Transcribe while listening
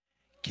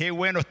Qué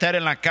bueno estar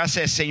en la casa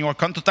del Señor.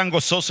 ¿Cuánto están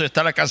gozosos de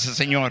estar en la casa del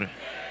Señor?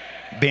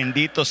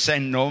 Bendito sea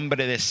el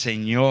nombre del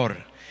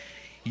Señor.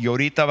 Y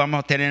ahorita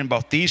vamos a tener el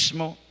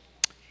bautismo.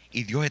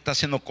 Y Dios está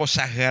haciendo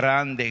cosas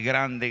grandes,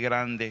 grandes,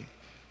 grandes.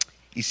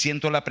 Y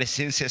siento la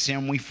presencia del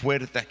Señor muy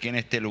fuerte aquí en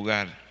este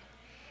lugar.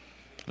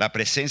 La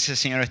presencia del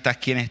Señor está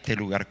aquí en este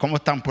lugar. ¿Cómo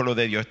están, pueblo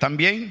de Dios? ¿Están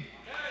bien?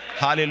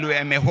 Aleluya.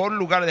 El mejor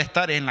lugar de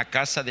estar es en la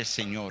casa del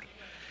Señor.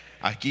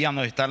 Aquí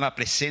donde está la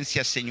presencia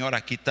del Señor,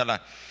 aquí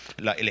está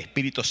el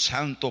Espíritu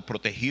Santo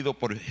protegido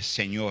por el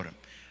Señor.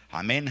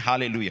 Amén,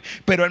 aleluya.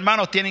 Pero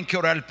hermanos, tienen que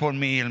orar por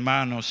mí,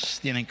 hermanos,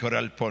 tienen que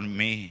orar por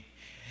mí.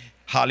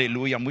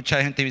 Aleluya. Mucha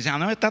gente dice: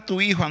 ¿dónde está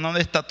tu hijo? ¿Dónde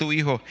está tu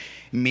hijo?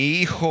 Mi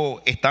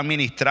hijo está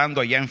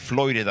ministrando allá en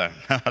Florida.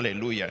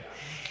 Aleluya.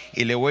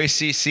 Y le voy a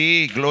decir: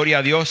 sí, gloria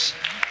a Dios.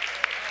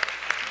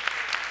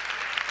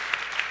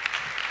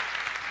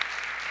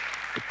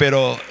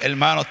 Pero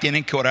hermanos,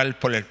 tienen que orar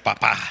por el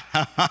papá.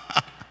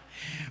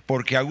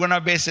 Porque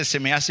algunas veces se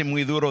me hace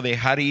muy duro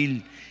dejar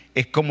ir.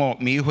 Es como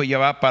mi hijo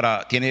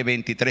tiene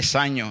 23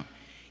 años.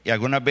 Y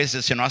algunas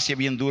veces se nos hace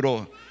bien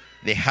duro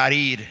dejar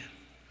ir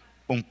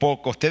un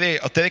poco.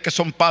 Ustedes que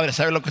son padres,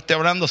 ¿saben lo que estoy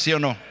hablando? ¿Sí o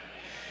no?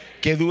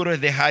 Qué duro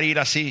es dejar ir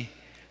así,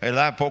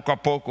 ¿verdad? Poco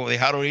a poco,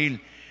 dejar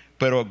ir.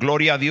 Pero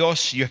gloria a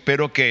Dios, yo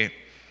espero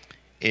que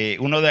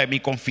una de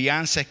mis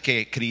confianzas es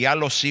que criar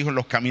los hijos en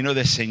los caminos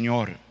del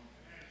Señor.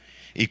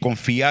 Y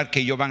confiar que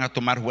ellos van a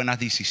tomar buenas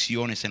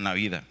decisiones en la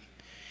vida.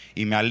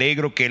 Y me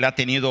alegro que él ha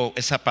tenido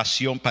esa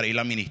pasión para ir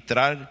a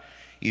ministrar.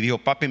 Y dijo: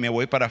 papi, me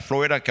voy para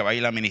Florida, que va a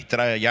ir a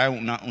ministrar allá,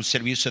 un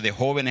servicio de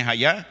jóvenes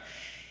allá.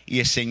 Y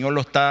el Señor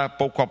lo está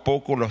poco a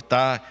poco, lo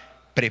está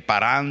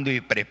preparando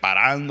y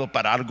preparando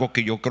para algo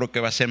que yo creo que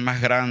va a ser más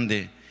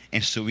grande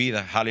en su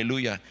vida.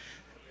 Aleluya.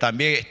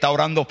 También está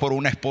orando por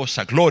una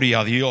esposa.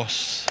 Gloria a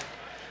Dios.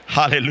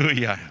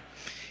 Aleluya.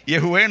 Y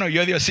es bueno,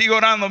 yo digo: sigo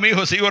orando, mi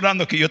hijo, sigo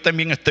orando, que yo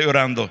también estoy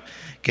orando.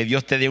 Que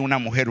Dios te dé una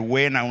mujer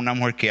buena, una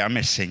mujer que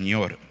ame al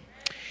Señor.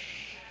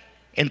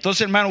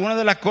 Entonces, hermano, una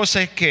de las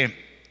cosas es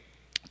que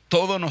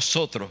todos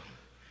nosotros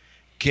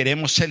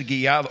queremos ser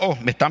guiados.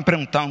 Me están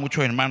preguntando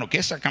muchos hermanos: ¿qué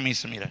es esa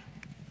camisa? Mira,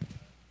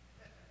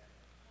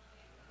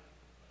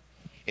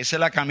 esa es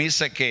la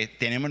camisa que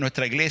tenemos en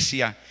nuestra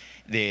iglesia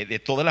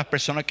de todas las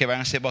personas que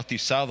van a ser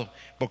bautizados.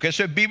 Porque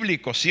eso es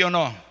bíblico, ¿sí o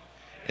no?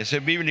 Eso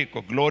es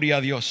bíblico, gloria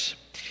a Dios.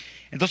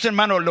 Entonces,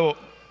 hermano,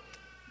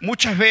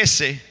 muchas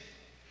veces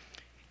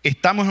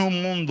estamos en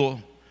un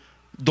mundo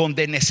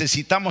donde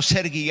necesitamos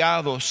ser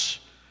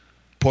guiados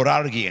por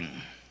alguien.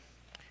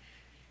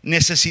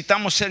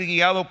 Necesitamos ser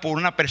guiados por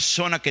una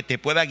persona que te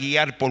pueda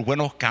guiar por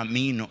buenos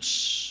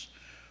caminos.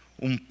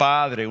 Un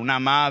padre, una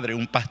madre,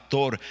 un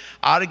pastor,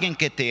 alguien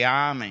que te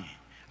ame,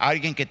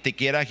 alguien que te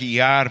quiera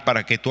guiar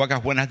para que tú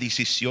hagas buenas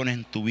decisiones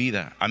en tu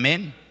vida.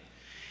 Amén.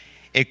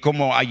 Es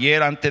como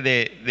ayer, antes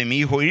de mi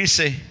hijo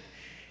irse,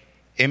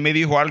 él me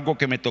dijo algo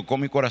que me tocó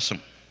mi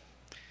corazón.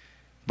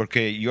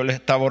 Porque yo le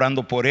estaba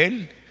orando por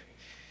él.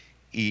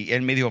 Y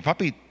él me dijo: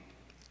 papi,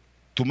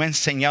 tú me has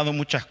enseñado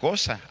muchas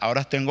cosas.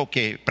 Ahora tengo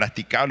que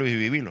practicarlo y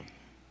vivirlo.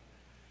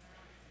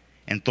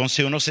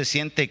 Entonces uno se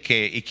siente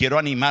y quiero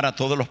animar a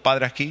todos los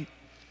padres aquí,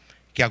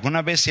 que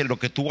algunas veces lo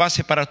que tú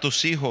haces para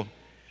tus hijos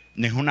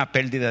no es una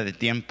pérdida de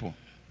tiempo.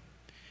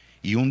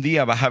 Y un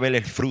día vas a ver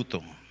el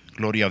fruto.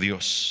 Gloria a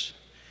Dios.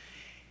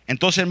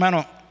 Entonces,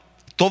 hermano,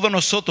 todos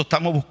nosotros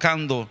estamos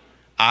buscando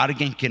a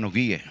alguien que nos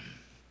guíe,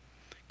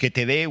 que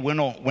te dé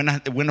buenos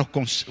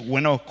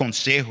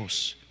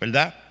consejos,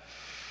 ¿verdad?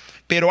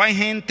 Pero hay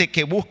gente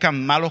que busca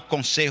malos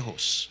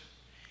consejos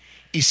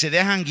y se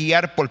dejan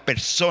guiar por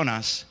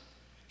personas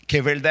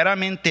que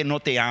verdaderamente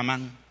no te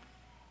aman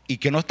y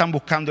que no están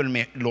buscando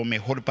lo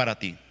mejor para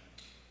ti.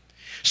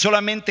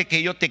 Solamente que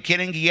ellos te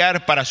quieren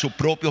guiar para sus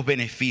propios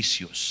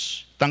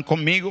beneficios. ¿Están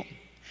conmigo?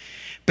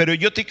 Pero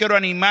yo te quiero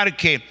animar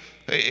que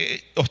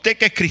usted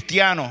que es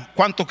cristiano,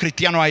 ¿cuántos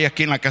cristianos hay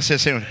aquí en la casa del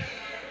Señor?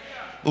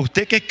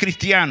 Usted que es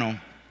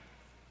cristiano,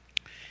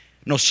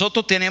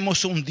 nosotros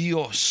tenemos un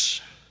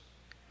Dios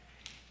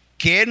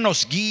que Él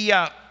nos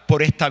guía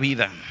por esta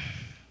vida.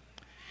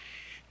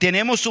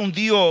 Tenemos un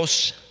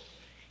Dios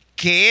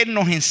que Él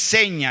nos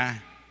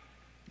enseña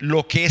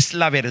lo que es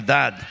la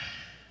verdad.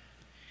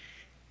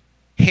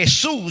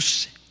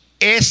 Jesús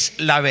es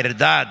la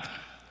verdad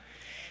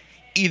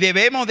y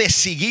debemos de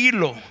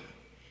seguirlo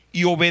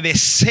y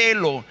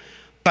obedecerlo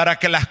para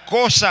que las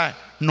cosas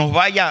nos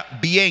vayan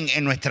bien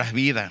en nuestras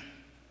vidas.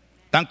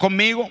 ¿Están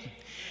conmigo?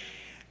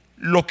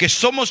 Los que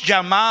somos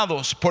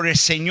llamados por el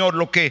Señor,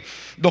 los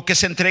que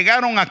se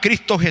entregaron a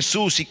Cristo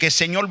Jesús y que el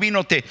Señor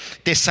vino, te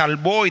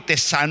salvó y te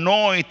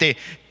sanó y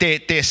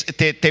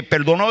te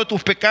perdonó de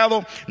tus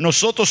pecados.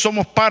 Nosotros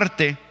somos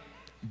parte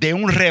de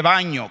un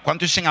rebaño.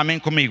 ¿Cuántos dicen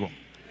amén conmigo?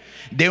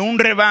 De un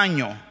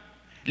rebaño.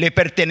 Le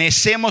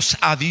pertenecemos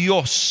a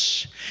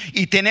Dios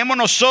y tenemos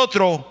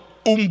nosotros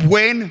un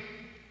buen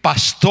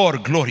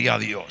pastor. Gloria a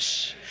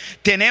Dios.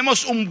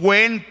 Tenemos un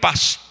buen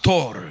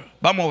pastor.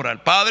 Vamos a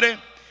orar. Padre,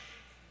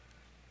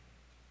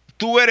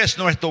 tú eres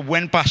nuestro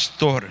buen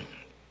pastor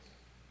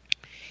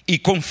y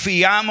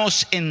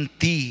confiamos en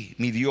ti,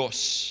 mi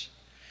Dios,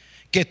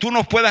 Que tú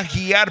nos puedas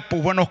guiar por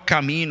buenos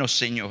caminos,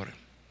 Señor.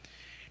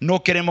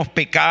 No queremos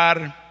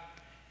pecar.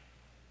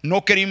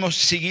 No queremos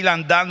seguir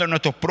andando en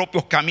nuestros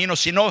propios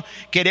caminos, sino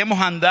queremos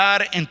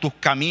andar en tus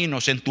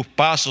caminos, en tus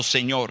pasos,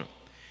 Señor.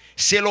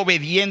 Ser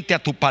obediente a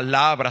tu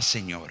palabra,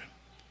 Señor.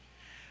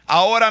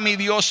 Ahora, mi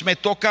Dios, me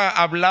toca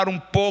hablar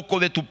un poco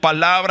de tu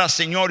palabra,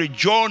 Señor.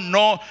 Yo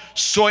no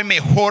soy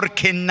mejor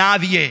que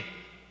nadie,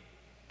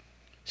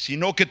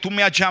 sino que tú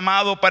me has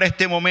llamado para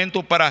este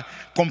momento para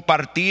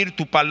compartir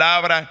tu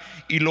palabra,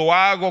 y lo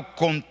hago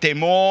con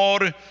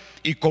temor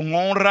y con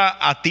honra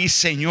a ti,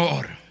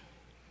 Señor.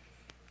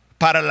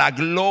 Para la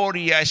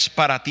gloria es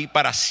para ti,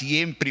 para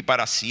siempre y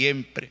para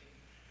siempre.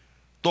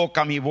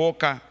 Toca mi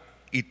boca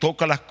y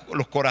toca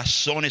los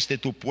corazones de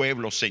tu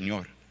pueblo,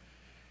 Señor.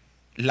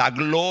 La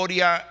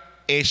gloria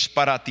es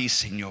para ti,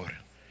 Señor.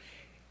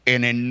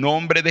 En el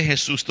nombre de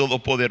Jesús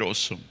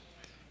Todopoderoso.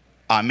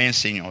 Amén,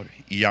 Señor,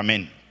 y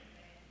amén.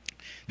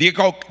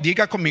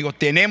 Diga conmigo,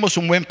 tenemos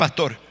un buen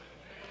pastor.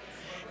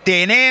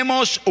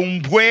 Tenemos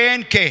un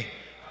buen ¿qué?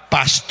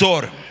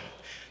 Pastor.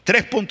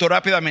 3 puntos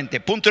rápidamente.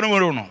 Punto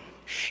número 1.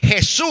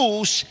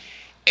 Jesús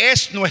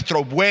es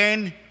nuestro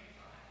buen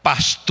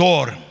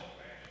pastor.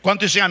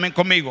 ¿Cuántos dicen amén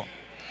conmigo?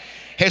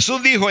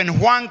 Jesús dijo en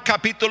Juan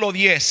capítulo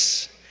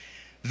 10,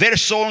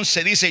 verso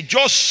 11, dice: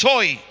 yo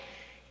soy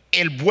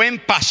el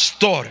buen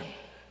pastor,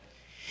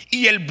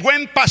 y el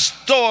buen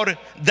pastor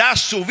da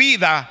su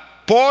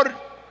vida por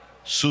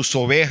sus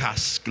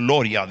ovejas.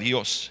 Gloria a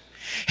Dios.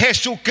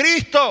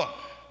 Jesucristo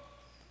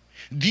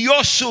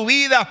dio su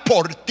vida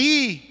por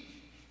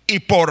ti y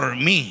por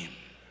mí.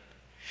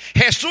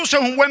 Jesús es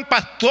un buen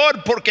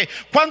pastor, porque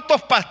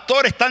 ¿cuántos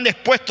pastores están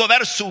dispuestos a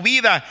dar su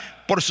vida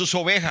por sus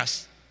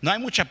ovejas? No hay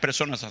muchas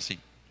personas así.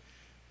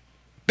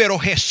 Pero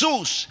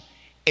Jesús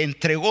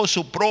entregó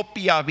su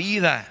propia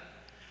vida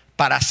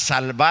para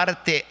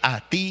salvarte a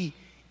ti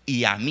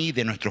y a mí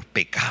de nuestros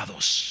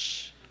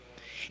pecados.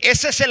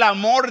 Ese es el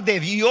amor de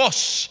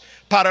Dios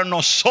para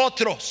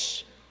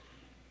nosotros.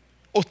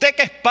 Usted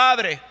que es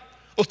padre,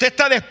 ¿usted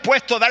está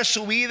dispuesto a dar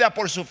su vida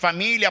por su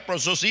familia,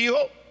 por sus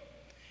hijos?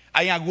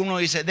 Hay algunos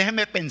que dicen: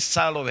 déjeme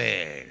pensarlo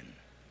ver.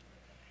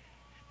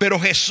 Pero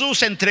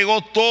Jesús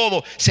entregó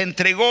todo, se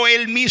entregó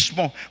Él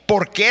mismo,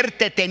 porque Él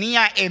te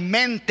tenía en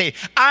mente.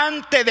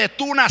 Antes de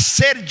tú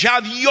nacer,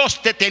 ya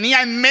Dios te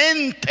tenía en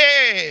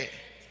mente.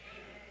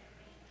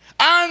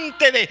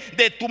 Antes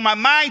de tu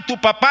mamá y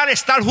tu papá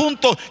estar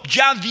juntos,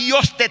 ya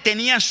Dios te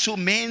tenía en su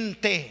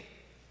mente.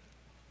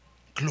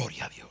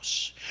 Gloria a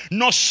Dios.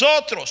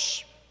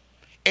 Nosotros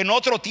en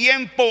otro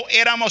tiempo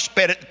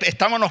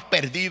estábamos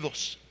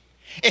perdidos.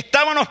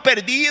 Estábamos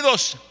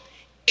perdidos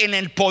en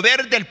el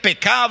poder del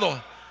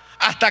pecado,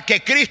 hasta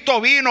que Cristo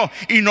vino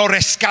y nos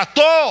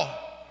rescató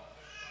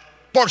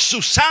por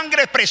su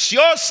sangre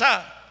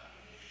preciosa.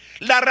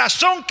 La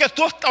razón que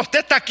usted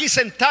está aquí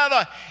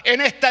sentada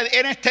en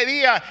este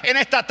día, en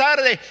esta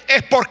tarde,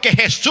 es porque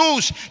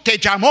Jesús te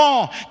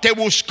llamó, te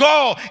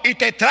buscó y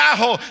te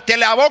trajo, te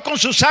lavó con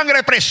su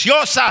sangre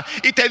preciosa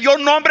y te dio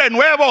un nombre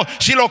nuevo.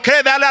 Si lo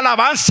cree, dale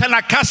alabanza en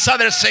la casa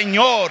del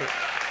Señor.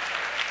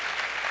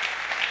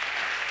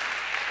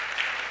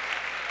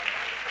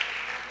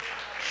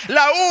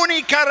 La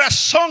única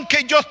razón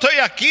que yo estoy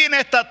aquí en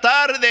esta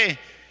tarde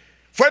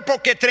fue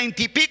porque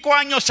 30 y pico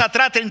años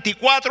atrás,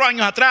 34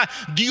 años atrás,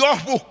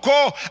 Dios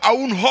buscó a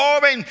un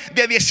joven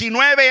de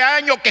 19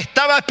 años que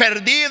estaba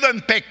perdido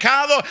en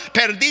pecado,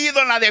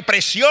 perdido en la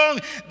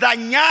depresión,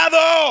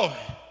 dañado.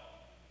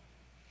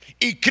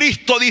 Y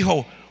Cristo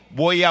dijo: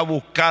 voy a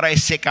buscar a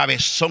ese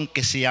cabezón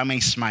que se llama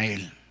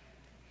Ismael.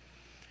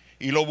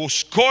 Y lo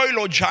buscó y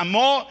lo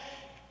llamó,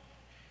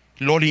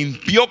 lo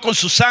limpió con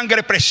su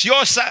sangre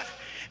preciosa.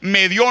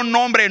 Me dio un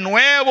nombre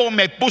nuevo,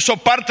 me puso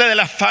parte de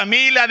la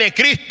familia de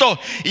Cristo,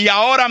 y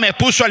ahora me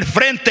puso al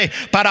frente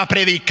para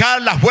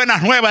predicar las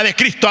buenas nuevas de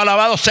Cristo.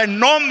 Alabado sea el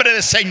nombre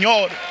del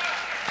Señor.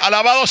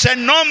 Alabado sea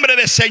el nombre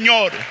del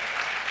Señor.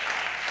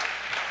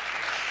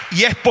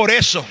 Y es por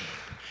eso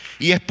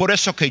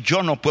que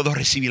yo no puedo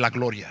recibir la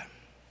gloria,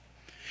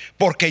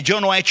 porque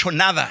yo no he hecho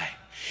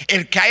nada.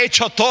 El que ha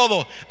hecho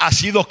todo ha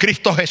sido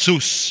Cristo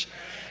Jesús.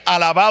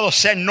 Alabado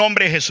sea el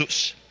nombre de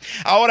Jesús.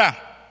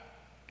 Ahora,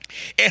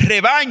 el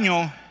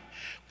rebaño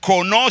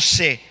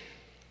conoce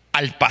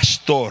al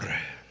pastor.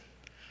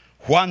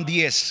 Juan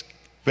 10,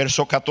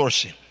 verso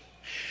 14.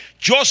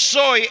 Yo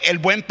soy el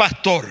buen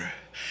pastor.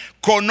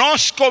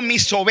 Conozco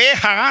mis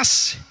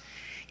ovejas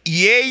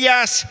y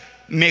ellas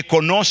me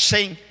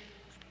conocen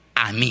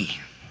a mí.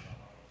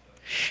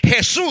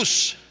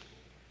 Jesús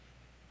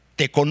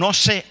te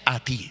conoce a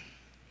ti.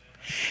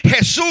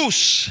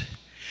 Jesús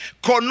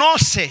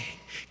conoce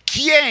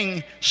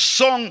quién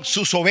son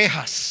sus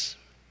ovejas.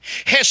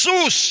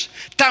 Jesús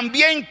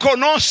también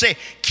conoce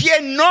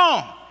quién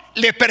no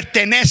le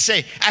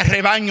pertenece al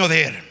rebaño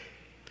de Él.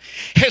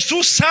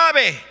 Jesús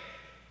sabe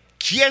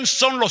quién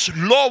son los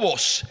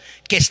lobos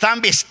que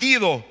están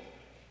vestidos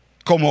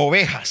como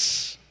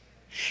ovejas.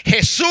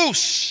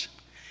 Jesús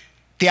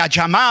te ha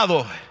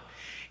llamado,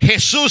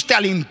 Jesús te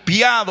ha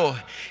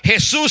limpiado,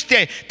 Jesús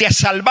te ha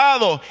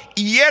salvado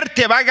y Él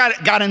te va a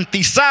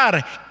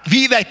garantizar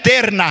vida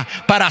eterna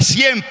para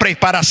siempre y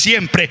para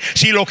siempre.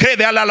 Si lo cree,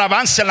 dale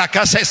alabanza en la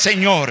casa del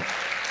Señor.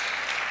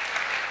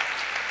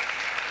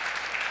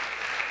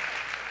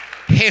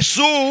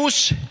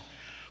 Jesús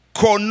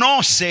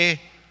conoce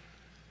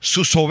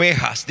sus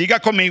ovejas. Diga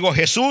conmigo,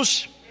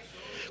 Jesús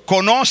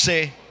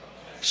conoce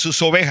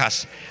sus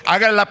ovejas.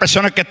 Hágale a la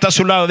persona que está a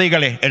su lado,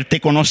 dígale, Él te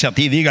conoce a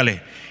ti,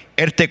 dígale,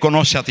 Él te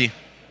conoce a ti.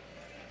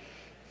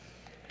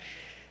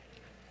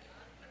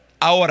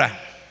 Ahora,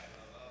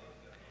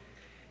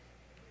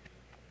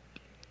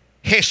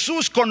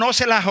 Jesús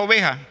conoce las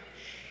ovejas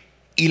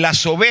y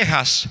las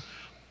ovejas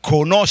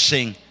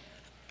conocen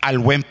al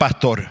buen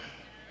pastor.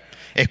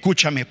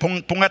 Escúchame,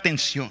 pon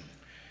atención.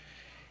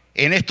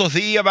 En estos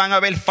días van a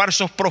haber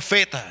falsos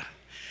profetas,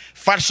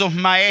 falsos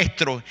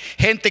maestros,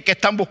 gente que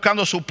están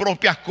buscando sus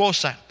propias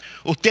cosas.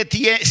 Usted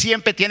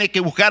siempre tiene que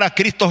buscar a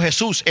Cristo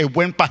Jesús, el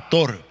buen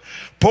pastor.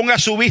 Ponga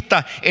su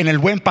vista en el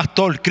buen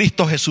pastor,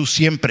 Cristo Jesús,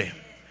 siempre.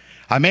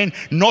 Amén.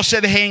 No se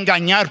deje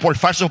engañar por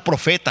falsos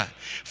profetas,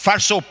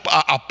 falsos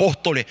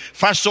apóstoles,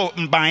 falsos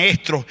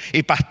maestros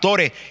y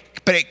pastores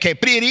que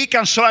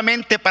predican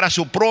solamente para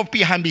sus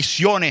propias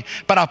ambiciones,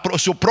 para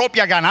su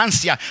propia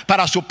ganancia,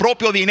 para su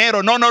propio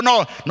dinero. No.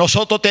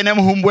 Nosotros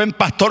tenemos un buen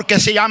pastor que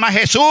se llama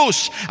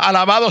Jesús.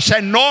 Alabado sea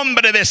el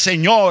nombre del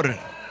Señor.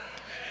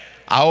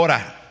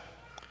 Ahora,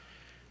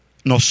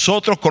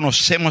 nosotros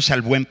conocemos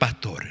al buen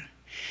pastor.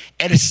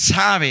 Él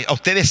sabe,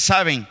 ustedes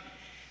saben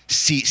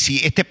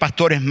si este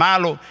pastor es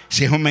malo,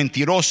 si es un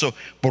mentiroso,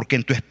 porque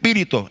en tu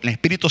espíritu, en el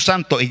Espíritu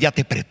Santo, ella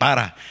te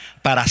prepara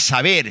para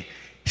saber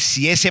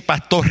si ese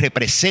pastor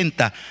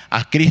representa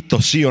a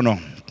Cristo, sí o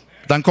no.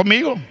 ¿Están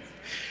conmigo?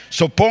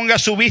 So, ponga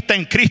su vista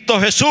en Cristo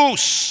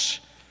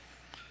Jesús.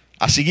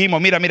 Así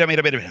seguimos, mira.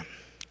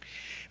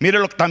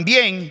 Míralo,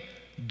 también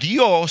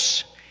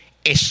Dios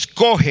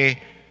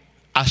escoge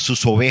a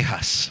sus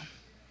ovejas.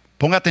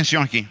 Ponga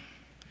atención aquí.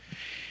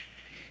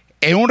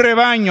 En un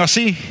rebaño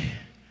así,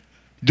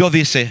 Dios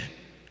dice: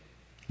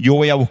 yo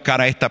voy a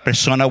buscar a esta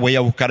persona, voy a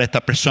buscar a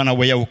esta persona,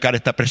 voy a buscar a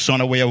esta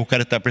persona, voy a buscar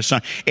a esta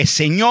persona. El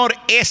Señor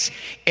es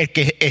el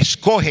que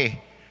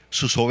escoge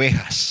sus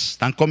ovejas.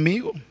 ¿Están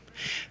conmigo?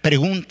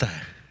 Pregunta: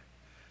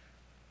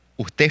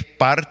 ¿usted es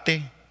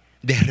parte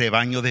del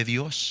rebaño de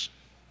Dios?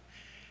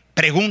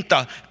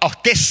 Pregunta: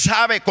 ¿usted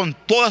sabe con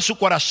todo su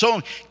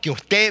corazón que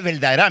usted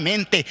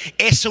verdaderamente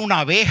es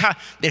una oveja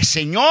del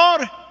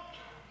Señor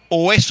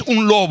o es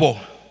un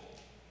lobo?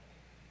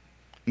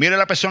 Mire a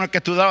la persona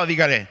que tú dabas,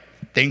 dígale: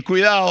 ten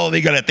cuidado,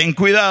 dígale, ten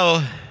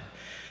cuidado.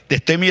 Te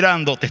estoy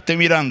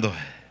mirando.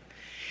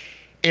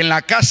 En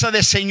la casa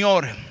del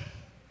Señor,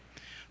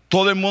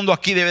 todo el mundo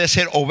aquí debe de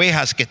ser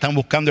ovejas que están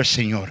buscando al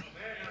Señor.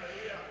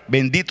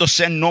 Bendito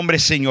sea el nombre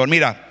del Señor.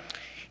 Mira,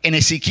 en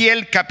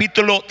Ezequiel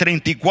capítulo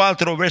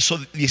 34, verso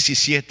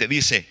 17,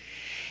 dice: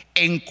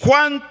 en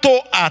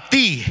cuanto a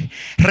ti,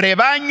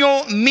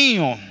 rebaño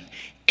mío,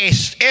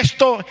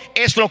 esto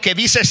es lo que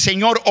dice el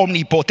Señor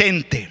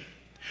omnipotente: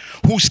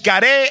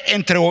 juzgaré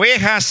entre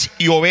ovejas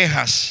y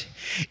ovejas,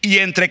 y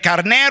entre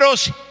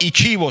carneros y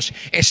chivos.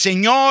 El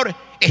Señor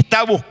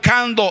está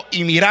buscando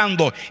y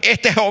mirando.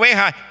 Este es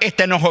oveja,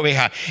 este no es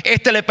oveja.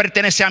 Este le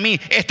pertenece a mí,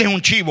 este es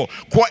un chivo.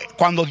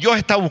 Cuando Dios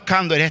está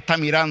buscando, Él está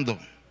mirando.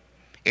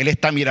 Él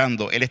está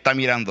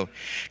mirando.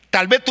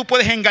 Tal vez tú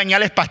puedes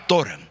engañar al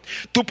pastor,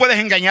 tú puedes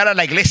engañar a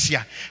la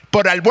iglesia,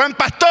 pero al buen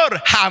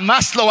pastor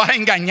jamás lo vas a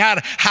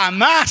engañar.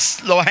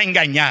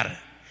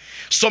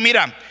 So,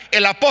 mira,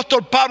 el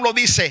apóstol Pablo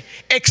dice: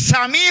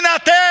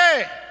 examínate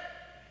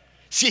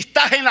si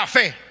estás en la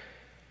fe.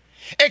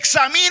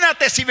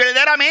 Examínate si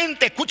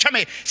verdaderamente,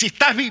 escúchame, si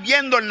estás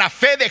viviendo en la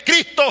fe de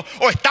Cristo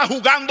o estás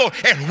jugando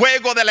el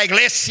juego de la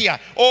iglesia.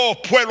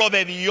 Oh, pueblo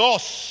de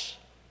Dios,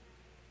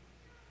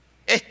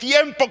 es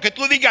tiempo que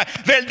tú digas: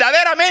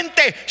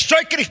 verdaderamente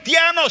soy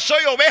cristiano,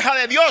 soy oveja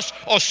de Dios,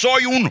 o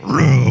soy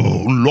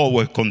un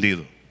lobo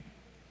escondido,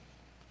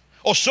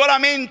 o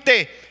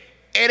solamente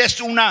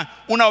eres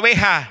una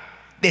oveja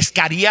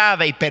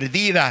descariada y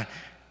perdida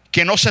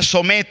que no se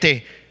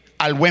somete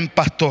al buen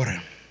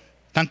pastor.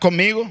 ¿Están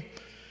conmigo?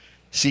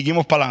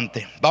 Seguimos para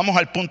adelante. Vamos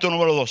al punto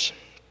número 2.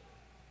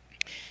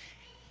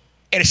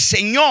 El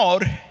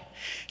Señor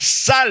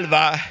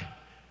salva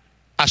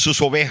a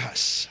sus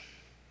ovejas.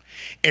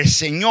 El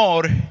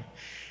Señor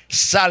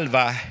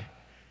salva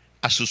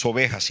a sus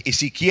ovejas.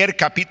 Ezequiel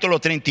capítulo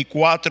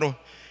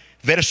 34,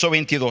 verso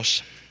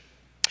 22.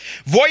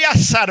 Voy a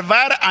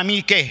salvar a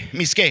mí,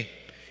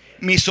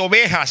 mis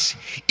ovejas,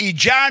 y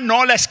ya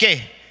no les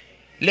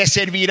les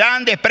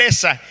servirán de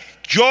presa.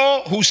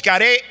 Yo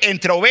juzgaré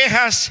entre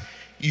ovejas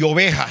y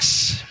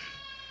ovejas.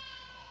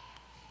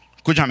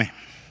 Escúchame,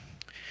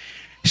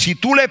 si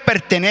tú le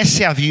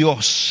perteneces a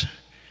Dios,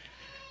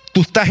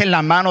 tú estás en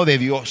la mano de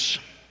Dios.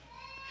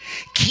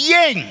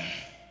 ¿Quién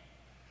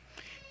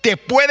te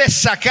puede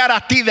sacar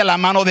a ti de la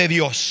mano de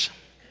Dios?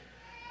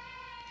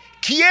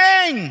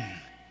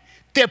 ¿Quién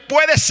te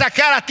puede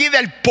sacar a ti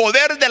del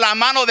poder de la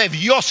mano de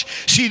Dios?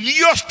 Si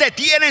Dios te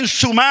tiene en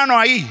su mano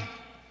ahí,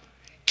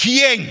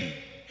 ¿quién?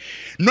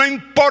 No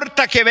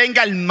importa que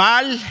venga el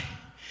mal,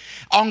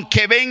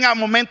 aunque venga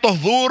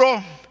momentos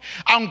duros,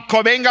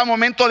 aunque venga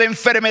momentos de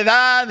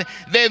enfermedad,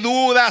 de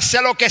duda,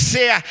 sea lo que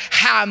sea,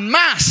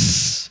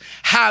 jamás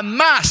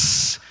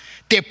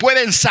te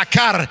pueden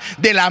sacar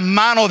de la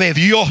mano de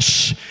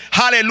Dios.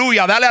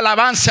 Aleluya, dale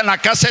alabanza en la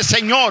casa del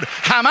Señor.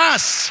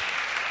 Jamás.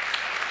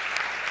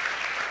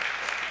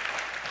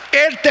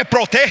 Él te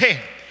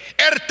protege,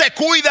 Él te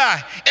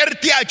cuida, Él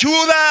te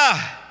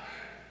ayuda.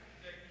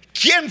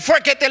 ¿Quién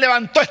fue que te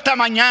levantó esta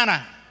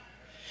mañana?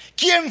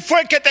 ¿Quién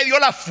fue que te dio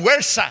la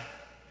fuerza?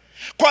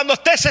 Cuando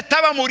usted se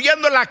estaba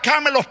muriendo en la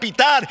cama en el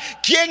hospital,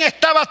 ¿quién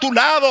estaba a tu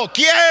lado?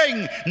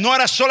 ¿Quién? No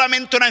era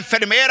solamente una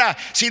enfermera,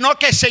 sino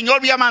que el Señor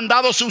había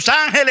mandado sus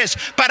ángeles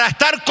para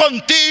estar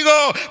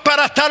contigo.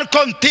 Para estar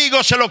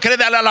contigo. Se lo cree,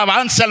 de la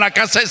alabanza en la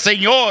casa del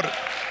Señor.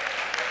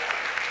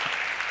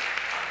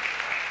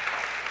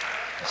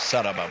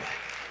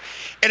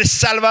 El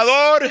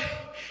Salvador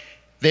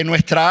de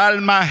nuestra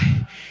alma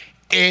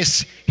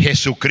es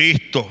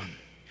Jesucristo,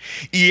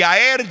 y a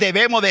Él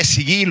debemos de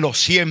seguirlo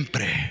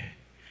siempre.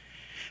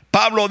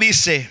 Pablo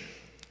dice: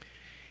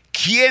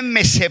 ¿quién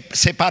me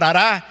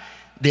separará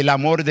del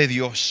amor de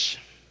Dios?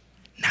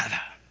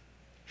 Nada.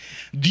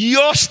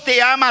 Dios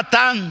te ama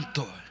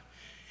tanto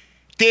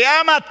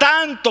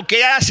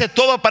que hace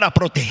todo para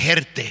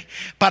protegerte,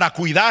 para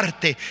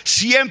cuidarte.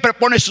 Siempre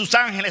pone sus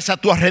ángeles a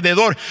tu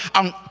alrededor.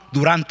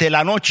 Durante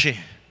la noche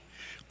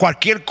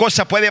cualquier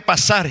cosa puede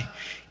pasar,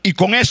 y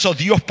con eso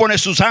Dios pone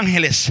sus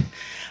ángeles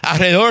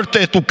alrededor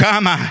de tu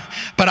cama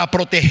para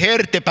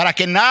protegerte, para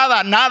que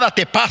nada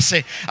te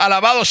pase.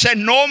 Alabado sea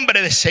el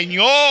nombre del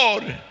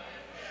Señor.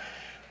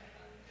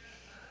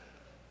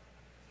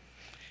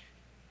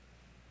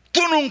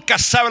 Tú nunca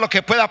sabes lo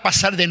que pueda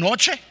pasar de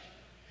noche,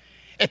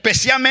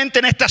 especialmente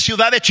en esta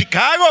ciudad de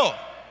Chicago,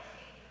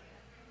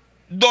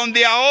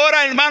 donde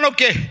ahora, hermano,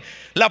 que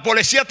la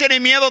policía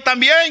tiene miedo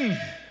también.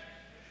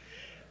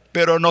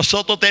 Pero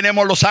nosotros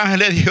tenemos los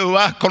ángeles de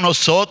Jehová con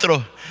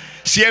nosotros,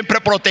 siempre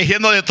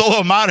protegiendo de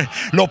todo mal.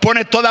 Lo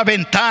pone todas las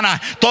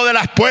ventanas, todas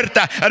las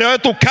puertas, alrededor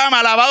de tu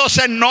cama. Alabado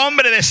sea el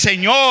nombre del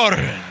Señor.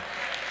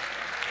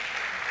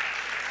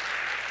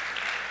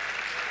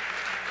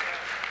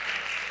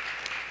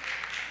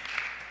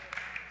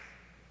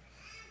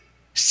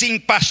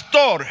 Sin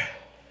pastor,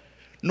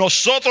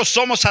 nosotros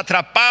somos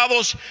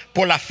atrapados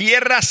por la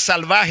fiera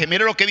salvaje.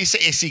 Mire lo que dice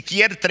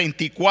Ezequiel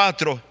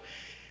 34,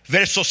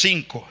 verso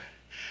 5.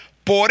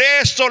 Por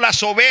eso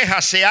las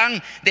ovejas se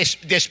han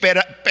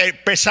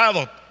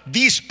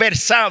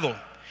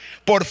dispersado.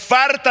 ¿Por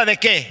falta de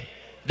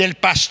qué? Del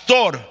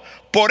pastor.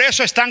 Por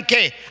eso están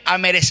 ¿qué? A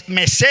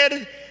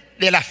merced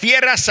de la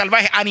fiera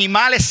salvaje,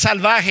 animales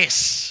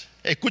salvajes.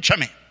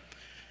 Escúchame.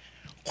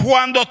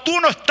 Cuando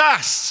tú no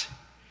estás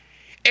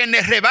en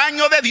el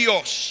rebaño de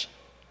Dios,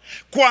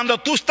 cuando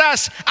tú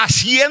estás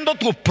haciendo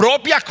tu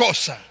propia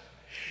cosa,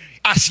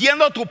 yo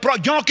no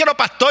quiero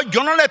pastor.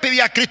 Yo no le pedí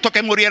a Cristo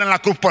que muriera en la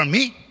cruz por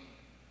mí.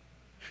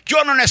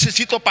 Yo no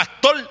necesito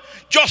pastor.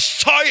 Yo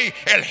soy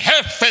el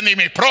jefe de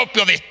mi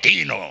propio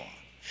destino.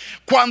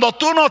 Cuando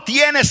tú no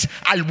tienes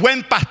al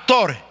buen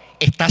pastor,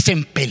 estás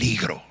en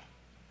peligro.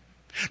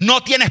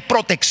 No tienes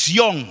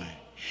protección.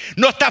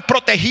 No estás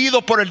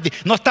protegido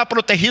no estás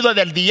protegido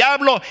del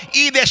diablo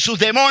y de sus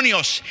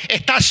demonios.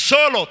 Estás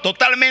solo,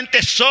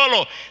 totalmente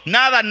solo.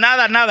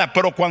 Nada.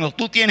 Pero cuando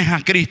tú tienes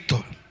a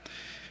Cristo,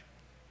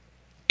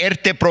 Él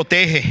te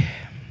protege.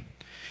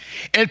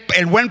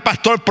 El buen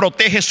pastor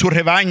protege su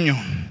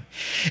rebaño.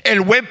 El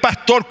buen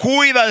pastor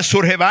cuida de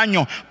su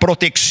rebaño.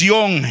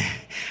 Protección,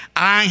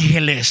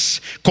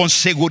 ángeles con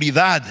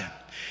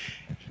seguridad.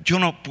 Yo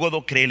no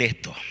puedo creer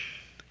esto.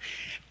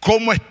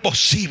 ¿Cómo es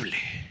posible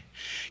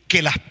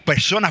que las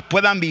personas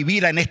puedan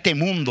vivir en este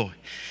mundo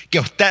que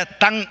está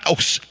tan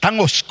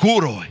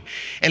oscuro,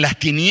 en las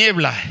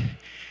tinieblas,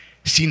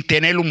 sin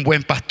tener un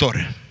buen pastor?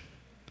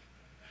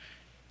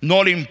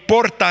 No le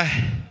importa.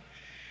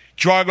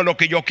 Yo hago lo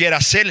que yo quiera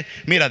hacer.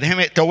 Mira,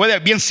 te voy a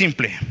decir bien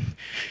simple.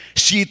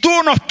 Si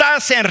tú no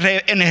estás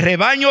en el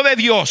rebaño de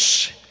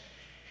Dios,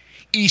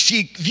 y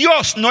si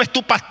Dios no es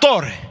tu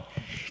pastor,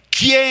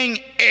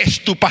 ¿quién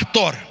es tu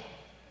pastor?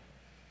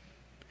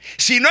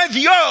 Si no es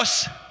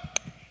Dios,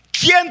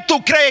 ¿quién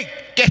tú crees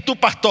que es tu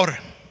pastor?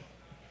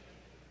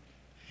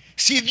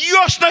 Si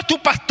Dios no es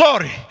tu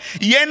pastor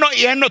y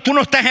tú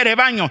no estás en el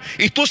rebaño,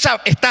 y tú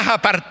estás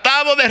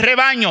apartado del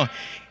rebaño,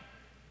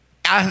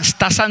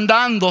 estás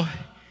andando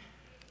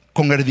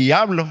con el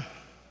diablo,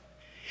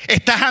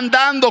 estás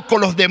andando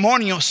con los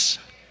demonios.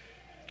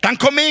 ¿Están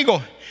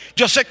conmigo?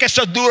 Yo sé que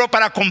eso es duro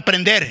para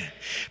comprender,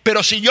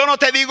 pero si yo no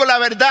te digo la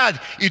verdad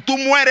y tú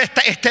mueres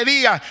este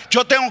día,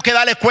 yo tengo que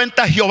darle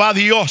cuenta a Jehová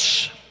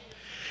Dios.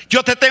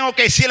 Yo te tengo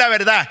que decir la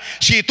verdad.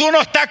 Si tú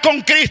no estás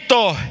con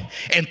Cristo,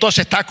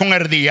 entonces estás con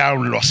el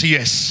diablo. Así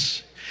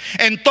es.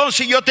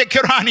 Entonces yo te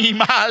quiero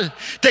animar,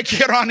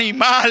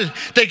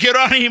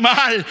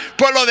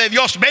 pueblo de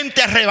Dios.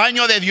 Vente al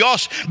rebaño de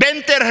Dios,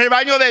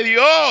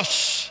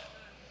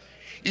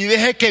 y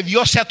deje que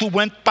Dios sea tu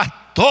buen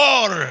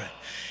pastor.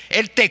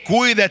 Él te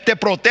cuida, Él te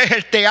protege,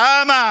 Él te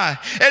ama.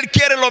 Él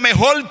quiere lo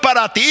mejor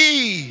para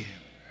ti.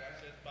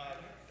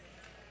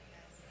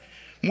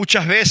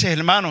 Muchas veces,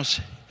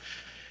 hermanos,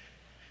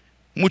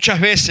 muchas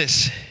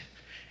veces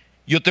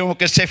yo tengo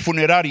que hacer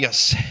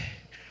funerarias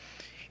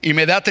y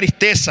me da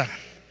tristeza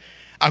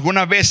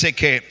algunas veces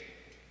que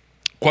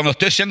cuando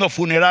estoy haciendo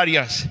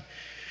funerarias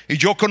y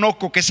yo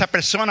conozco que esa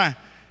persona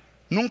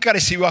nunca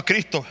recibió a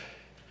Cristo,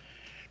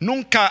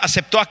 nunca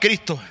aceptó a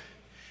Cristo,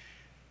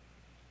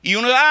 y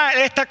uno,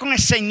 él está con el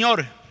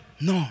Señor.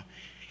 No,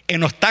 él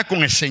no está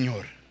con el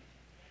Señor.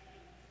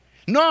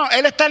 No,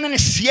 él está en el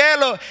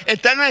cielo,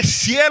 está en el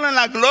cielo, en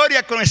la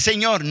gloria con el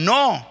Señor.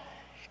 No,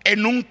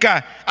 él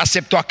nunca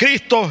aceptó a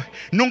Cristo,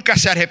 nunca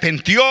se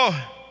arrepintió,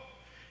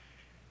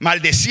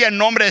 maldecía el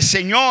nombre del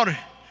Señor.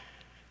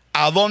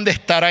 ¿A dónde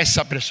estará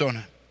esa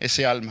persona,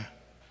 ese alma?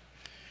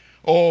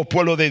 Oh,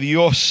 pueblo de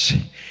Dios,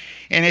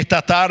 en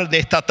esta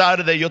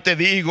tarde yo te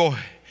digo,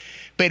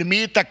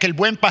 permita que el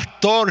buen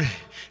pastor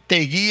te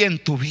guíe en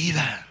tu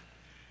vida.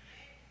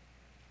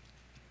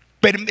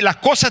 Las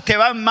cosas te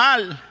van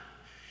mal.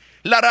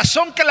 La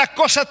razón que las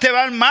cosas te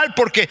van mal,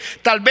 porque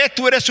tal vez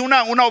tú eres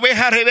una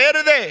oveja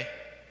rebelde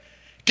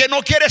que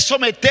no quieres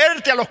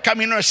someterte a los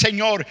caminos del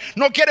Señor,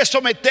 no quieres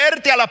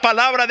someterte a la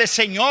palabra del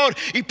Señor,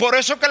 y por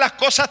eso que las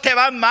cosas te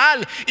van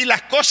mal y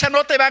las cosas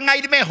no te van a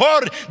ir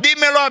mejor.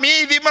 Dímelo a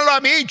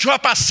mí, yo he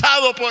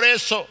pasado por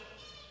eso.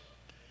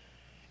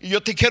 Y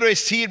yo te quiero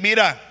decir,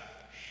 mira,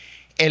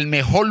 el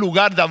mejor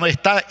lugar donde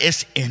está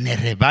es en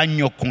el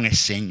rebaño con el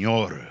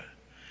Señor,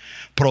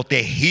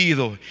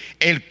 protegido.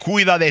 Él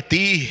cuida de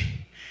ti.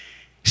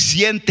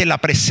 Siente la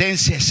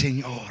presencia del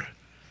Señor.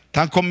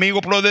 ¿Están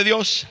conmigo, pueblo de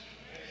Dios?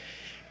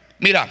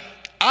 Mira,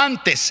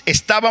 antes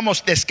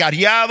estábamos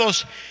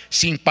descarriados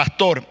sin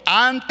pastor.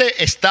 Antes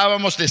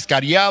estábamos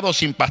descarriados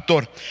sin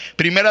pastor.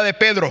 Primera de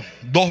Pedro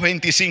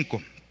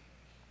 2:25.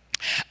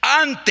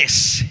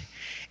 Antes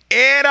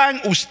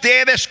eran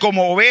ustedes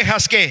como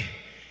ovejas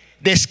que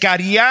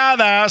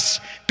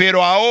descarriadas,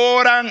 pero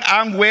ahora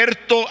han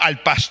vuelto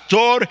al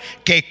pastor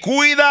que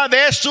cuida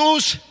de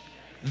sus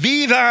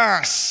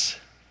vidas.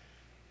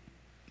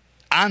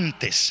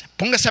 Antes,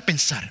 póngase a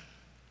pensar,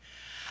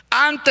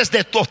 antes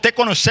de usted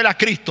conocer a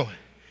Cristo,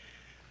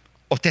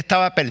 usted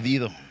estaba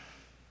perdido.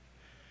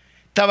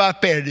 Estaba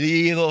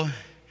perdido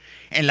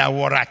en la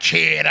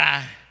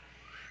borrachera,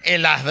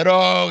 en las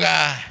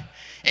drogas,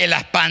 en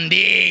las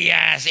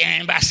pandillas, en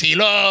el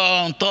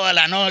vacilón, toda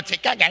la noche.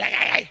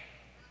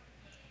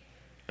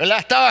 ¿Verdad?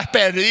 Estabas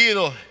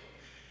perdido.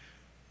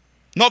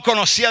 No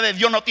conocía de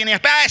Dios, no tenía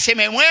esperanza. Si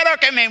me muero,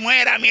 que me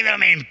muera, a mí no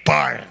me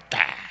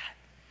importa.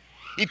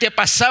 Y te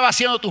pasaba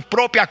haciendo tus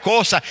propias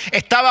cosas.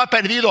 Estaba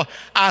perdido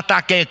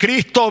hasta que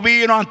Cristo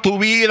vino a tu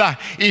vida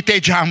y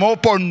te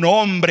llamó por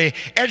nombre.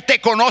 Él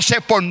te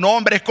conoce por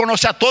nombre. Él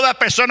conoce a toda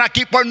persona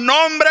aquí por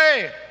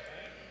nombre.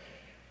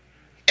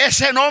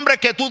 Ese nombre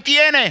que tú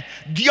tienes,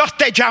 Dios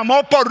te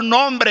llamó por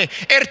nombre.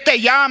 Él te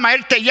llama,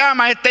 Él te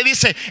llama. Él te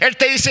dice,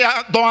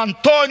 don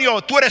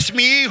Antonio, tú eres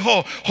mi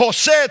hijo.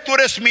 José, tú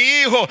eres mi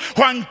hijo.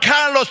 Juan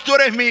Carlos, tú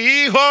eres mi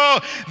hijo.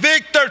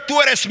 Víctor,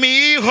 tú eres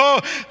mi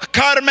hijo.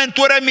 Carmen,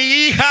 tú eres mi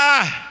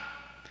hija.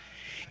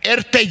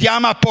 Él te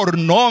llama por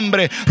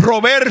nombre.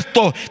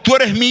 Roberto, tú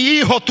eres mi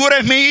hijo, tú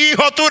eres mi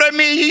hijo, tú eres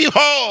mi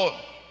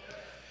hijo.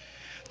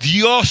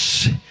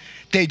 Dios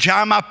te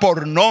llama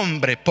por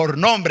nombre, por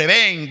nombre.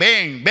 Ven,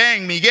 ven,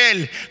 ven,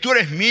 Miguel, tú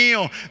eres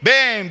mío.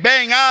 Ven,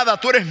 ven,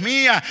 Ada, tú eres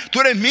mía, tú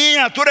eres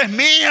mía, tú eres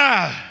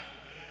mía.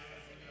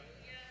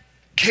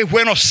 Qué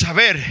bueno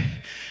saber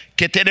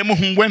que tenemos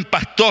un buen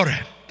pastor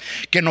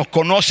que nos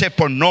conoce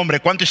por nombre.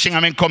 ¿Cuántos dicen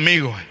amén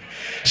conmigo?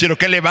 Si lo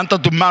que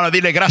levanta tus manos,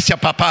 dile gracias,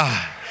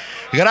 papá.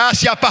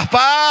 Gracias,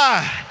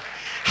 papá.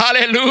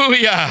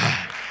 Aleluya.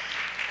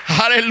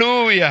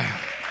 Aleluya.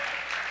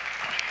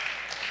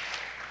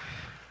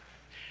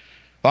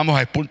 Vamos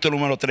al punto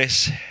número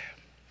 3.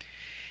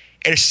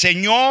 El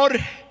Señor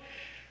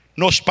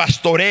nos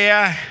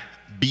pastorea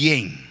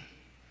bien.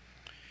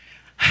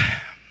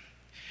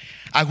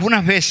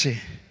 Algunas veces,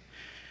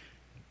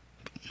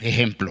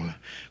 ejemplo,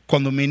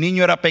 cuando mi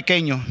niño era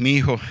pequeño, mi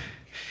hijo,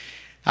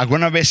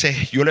 algunas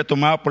veces yo le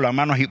tomaba por la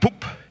mano así,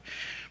 ¡pup!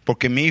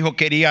 Porque mi hijo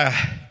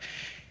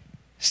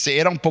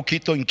era un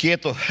poquito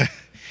inquieto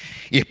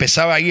y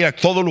empezaba a ir a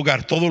todo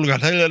lugar.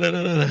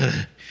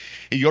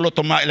 Y yo lo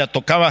tomaba, le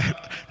tocaba,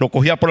 lo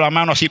cogía por la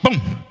mano así, ¡pum!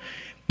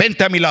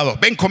 Vente a mi lado,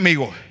 ven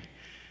conmigo,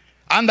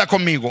 anda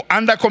conmigo,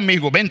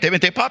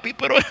 vente, papi,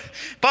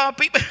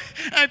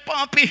 ay,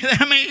 papi,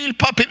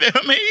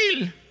 déjame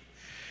ir.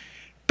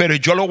 Pero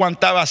yo lo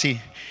aguantaba así.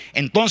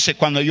 Entonces,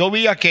 cuando yo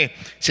veía que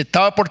se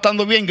estaba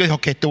portando bien, yo dije,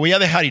 ok, te voy a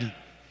dejar ir.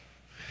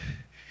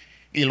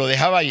 Y lo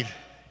dejaba ir.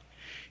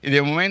 Y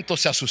de momento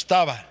se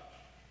asustaba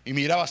y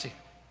miraba así.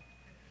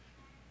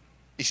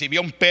 Y si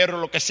veía un perro,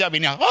 lo que sea,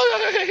 venía,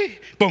 ¡ay!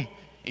 ¡Pum!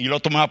 Y yo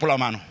lo tomaba por la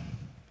mano.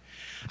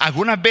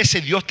 Algunas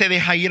veces Dios te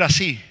deja ir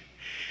así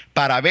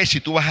para ver si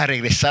tú vas a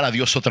regresar a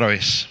Dios otra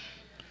vez.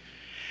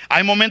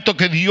 Hay momentos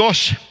que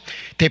Dios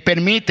te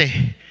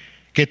permite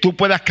que tú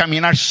puedas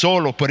caminar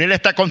solo, pero Él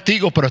está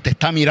contigo, pero te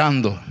está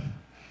mirando.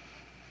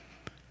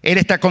 Él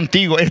está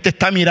contigo, Él te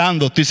está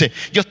mirando. Tú dices,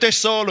 yo estoy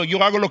solo,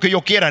 yo hago lo que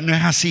yo quiera. No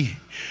es así.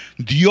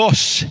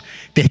 Dios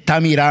te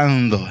está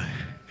mirando.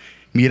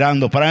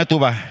 Mirando, ¿para dónde tú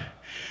vas?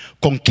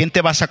 ¿Con quién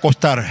te vas a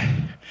acostar?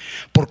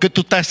 ¿Por qué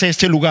tú estás en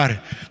ese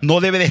lugar? No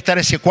debe de estar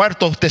en ese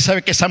cuarto. Usted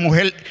sabe que esa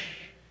mujer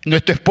no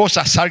es tu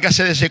esposa.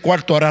 Sálgase de ese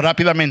cuarto ahora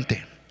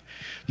rápidamente.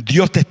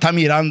 Dios te está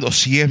mirando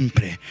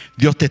siempre.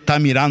 Dios te está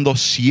mirando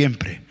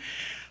siempre.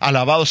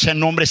 Alabado sea el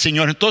nombre del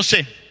Señor.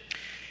 Entonces,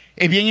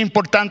 es bien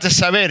importante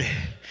saber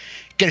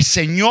que el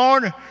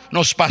Señor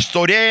nos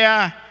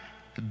pastorea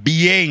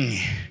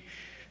bien.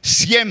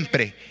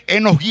 Siempre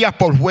Él nos guía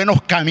por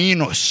buenos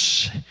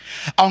caminos.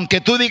 Aunque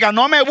tú digas,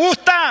 no me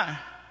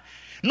gusta,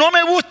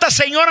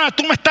 Señor, a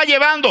tú me estás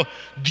llevando.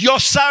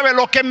 Dios sabe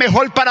lo que es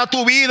mejor para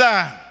tu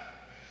vida.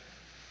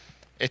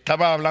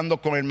 Estaba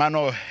hablando con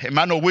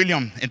hermano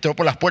William, entró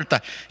por las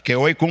puertas, que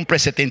hoy cumple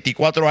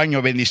 74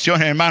 años.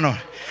 Bendiciones, hermano.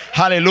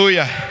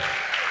 Aleluya.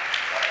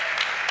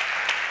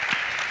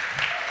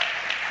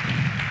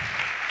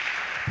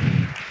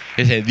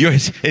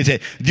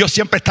 Dios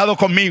siempre ha estado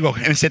conmigo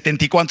en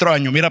 74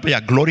 años. Mira para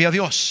allá, gloria a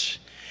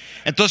Dios.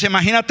 Entonces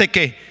imagínate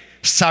que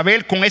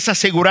saber con esa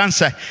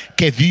seguridad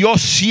que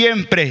Dios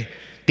siempre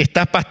te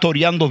está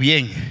pastoreando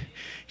bien,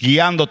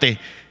 guiándote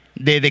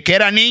desde que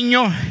era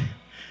niño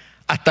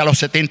hasta los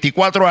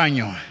 74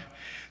 años.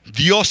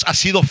 Dios ha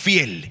sido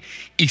fiel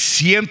y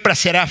siempre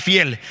será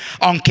fiel,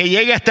 aunque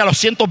llegue hasta los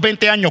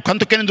 120 años.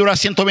 ¿Cuántos quieren durar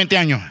 120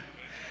 años?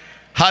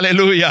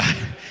 Aleluya.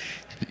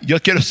 Yo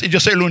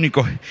soy el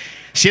único.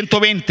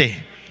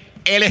 120.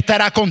 Él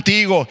estará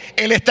contigo.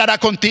 Él estará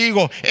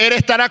contigo. Él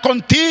estará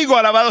contigo.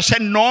 Alabado sea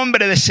el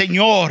nombre del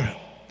Señor.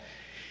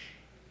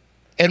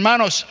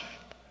 Hermanos,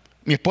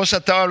 mi esposa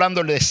estaba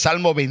hablándole de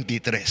Salmo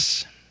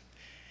 23.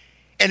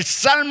 El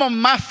salmo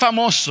más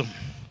famoso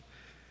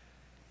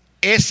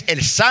es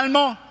el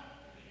Salmo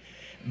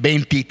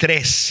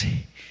 23.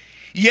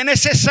 Y en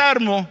ese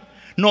salmo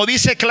nos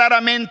dice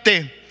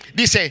claramente,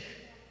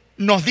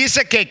 nos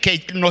dice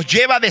que nos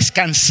lleva a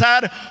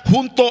descansar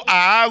junto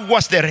a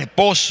aguas de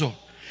reposo.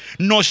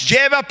 Nos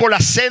lleva por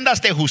las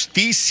sendas de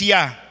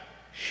justicia.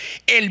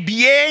 El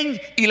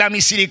bien y la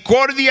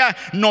misericordia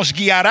nos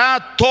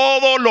guiará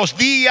todos los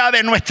días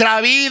de nuestra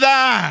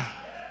vida.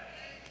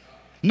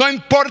 No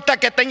importa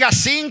que tenga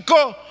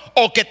 5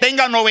 o que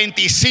tenga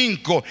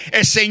 95,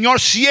 el Señor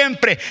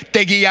siempre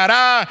te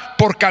guiará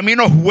por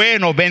caminos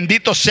buenos.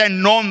 Bendito sea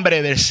el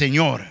nombre del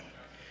Señor.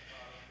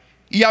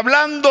 Y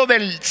hablando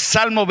del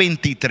Salmo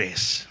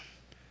 23,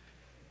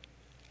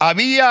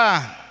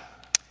 había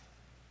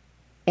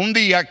un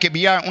día que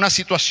había una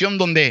situación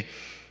donde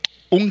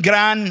un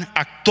gran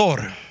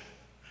actor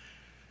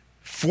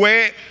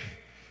fue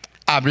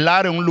a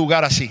hablar en un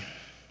lugar así,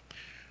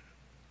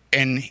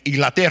 en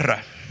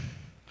Inglaterra.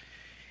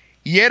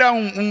 Y era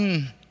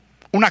un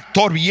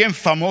actor bien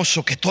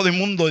famoso que todo el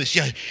mundo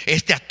decía,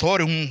 este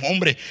actor es un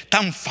hombre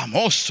tan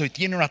famoso y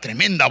tiene una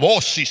tremenda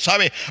voz y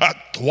sabe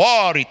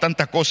actuar y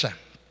tantas cosas.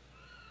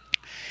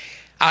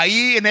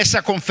 Ahí en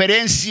esa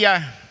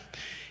conferencia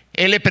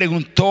él le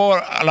preguntó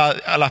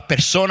a las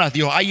personas,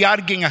 dijo, ¿hay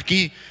alguien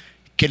aquí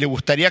que le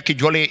gustaría que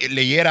yo le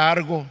leyera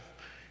algo?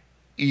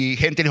 Y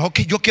gente dijo, ok,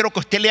 yo quiero que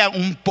usted lea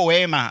un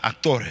poema,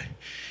 actor.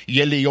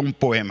 Y él leyó un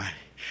poema.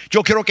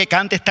 Yo quiero que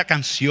cante esta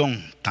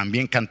canción.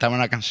 También cantaba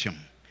una canción.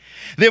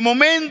 De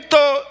momento,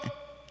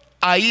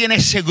 ahí en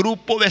ese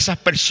grupo de esas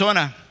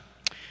personas,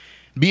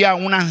 vi a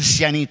un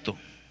ancianito.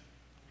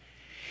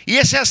 Y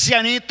ese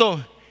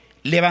ancianito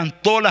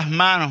levantó la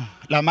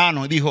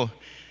mano y dijo,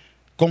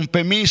 con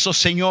permiso,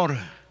 Señor,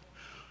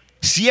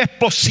 si es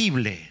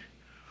posible,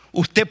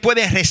 usted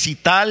puede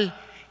recitar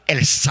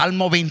el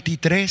Salmo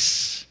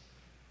 23.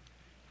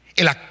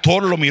 El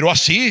actor lo miró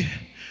así,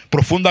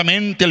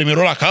 profundamente, le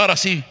miró la cara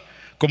así,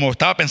 como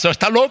estaba pensando,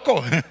 está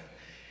loco.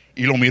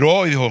 Y lo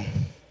miró y dijo,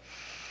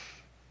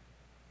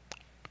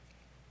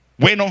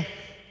 bueno,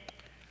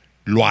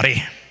 lo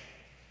haré.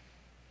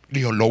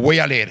 Dijo, lo voy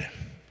a leer.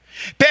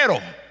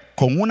 Pero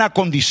con una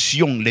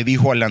condición, le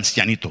dijo al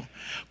ancianito,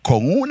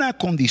 con una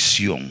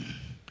condición.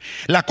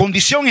 La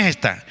condición es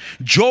esta: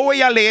 yo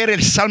voy a leer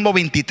el Salmo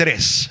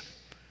 23,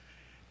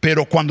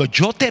 pero cuando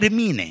yo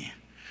termine,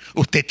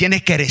 usted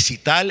tiene que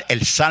recitar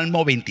el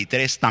Salmo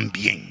 23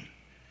 también.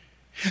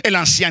 El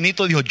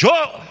ancianito dijo,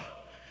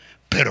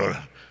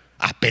 pero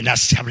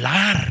apenas sé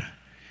hablar,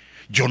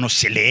 yo no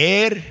sé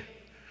leer,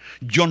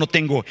 yo no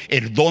tengo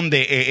el don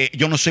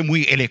yo no soy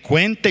muy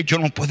elocuente, yo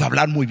no puedo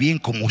hablar muy bien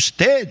como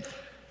usted.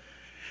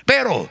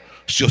 Pero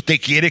si usted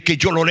quiere que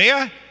yo lo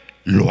lea,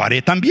 lo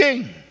haré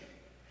también.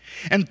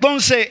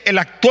 Entonces el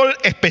actor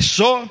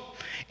empezó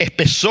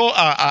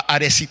a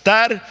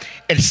recitar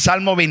el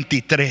Salmo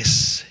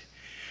 23.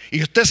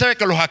 Y usted sabe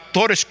que los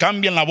actores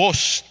cambian la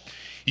voz.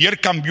 Y él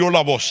cambió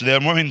la voz de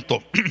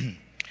momento.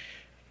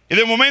 Y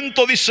de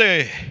momento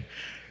dice,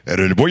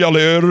 voy a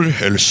leer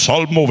el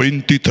Salmo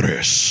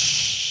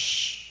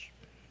 23.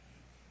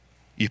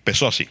 Y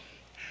empezó así: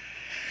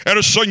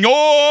 el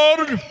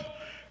Señor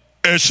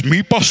es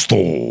mi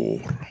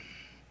pastor,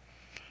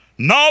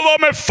 nada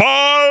me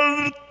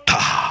falta.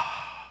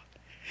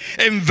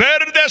 En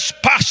verdes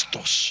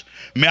pastos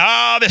me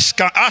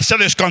hace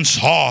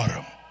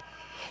descansar.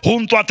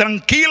 Junto a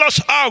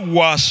tranquilas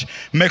aguas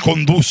me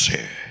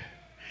conduce.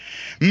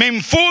 Me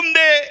infunde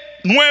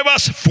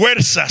nuevas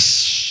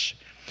fuerzas.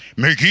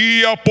 Me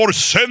guía por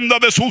senda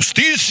de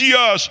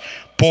justicias,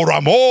 por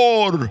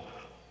amor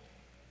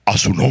a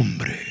su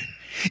nombre.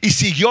 Y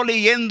siguió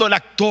leyendo el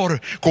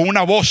actor con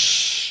una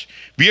voz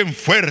bien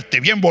fuerte,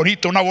 bien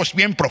bonita, una voz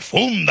bien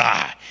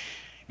profunda,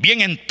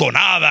 bien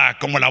entonada,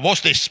 como la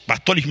voz del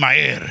pastor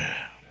Ismael.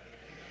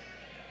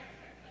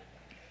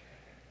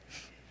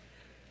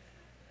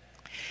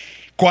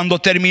 Cuando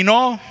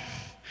terminó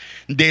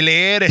de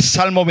leer el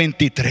Salmo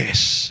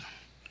 23,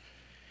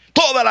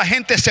 toda la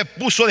gente se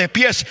puso de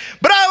pies.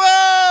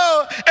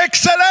 ¡Bravo!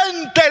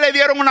 ¡Excelente! Le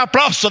dieron un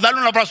aplauso. Dale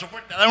un aplauso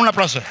fuerte, dale un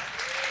aplauso.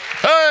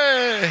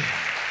 ¡Hey!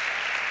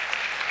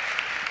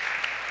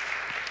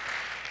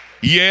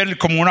 Y él,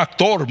 como un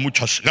actor,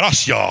 muchas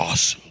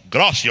gracias,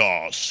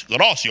 gracias,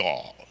 gracias.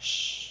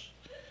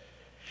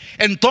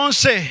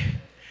 Entonces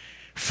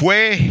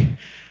fue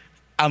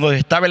a donde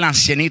estaba el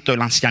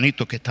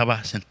ancianito que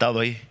estaba sentado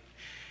ahí.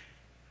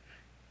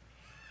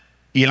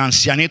 Y el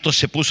ancianito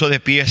se puso de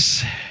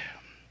pies.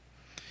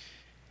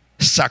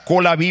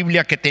 Sacó la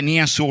Biblia que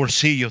tenía en su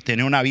bolsillo.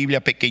 Tenía una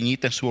Biblia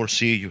pequeñita en su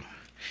bolsillo.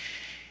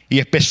 Y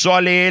empezó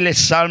a leer el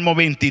Salmo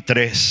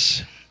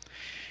 23.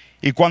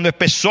 Y cuando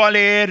empezó a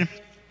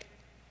leer,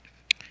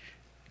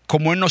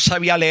 como él no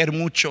sabía leer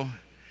mucho,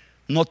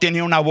 no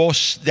tenía una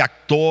voz de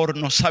actor,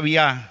 no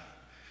sabía,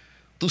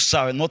 tú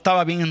sabes, no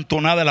estaba bien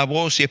entonada la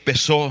voz, y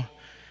empezó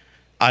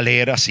a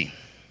leer así.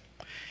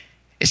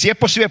 Si es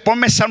posible,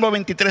 ponme Salmo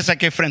 23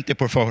 aquí frente,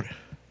 por favor.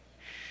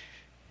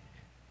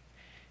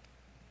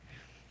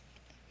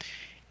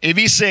 Y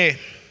dice: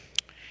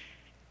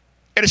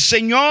 el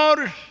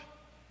Señor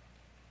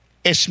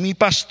es mi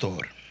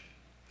pastor,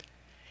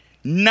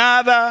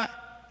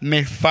 nada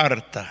me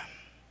falta.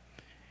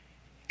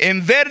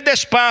 En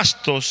verdes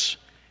pastos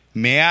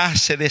me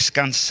hace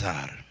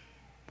descansar.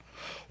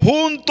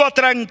 Junto a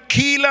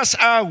tranquilas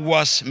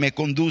aguas me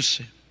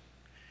conduce.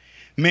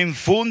 Me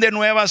infunde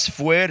nuevas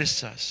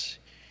fuerzas.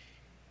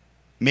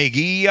 Me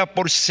guía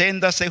por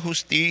sendas de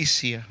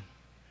justicia,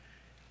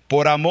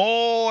 por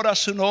amor a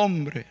su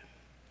nombre.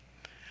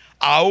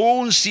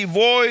 Aun si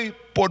voy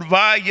por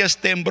valles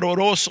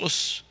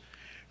temblorosos,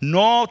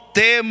 no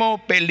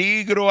temo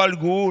peligro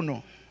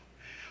alguno,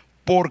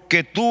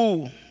 porque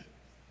tú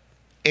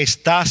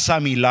estás a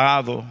mi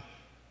lado.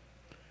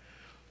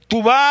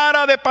 Tu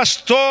vara de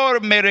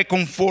pastor me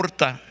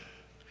reconforta.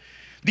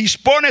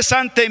 Dispones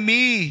ante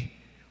mí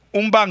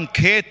un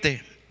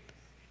banquete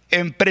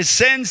en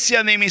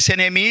presencia de mis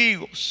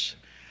enemigos.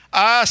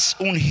 Has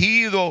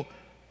ungido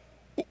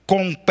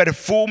con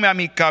perfume a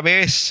mi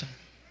cabeza.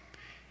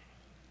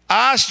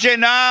 Has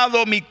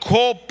llenado mi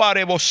copa a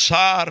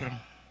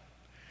rebosar.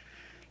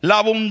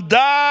 La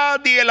bondad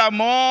y el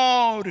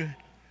amor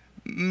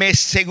me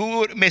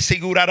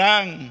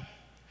asegurarán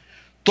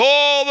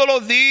todos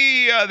los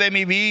días de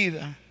mi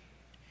vida.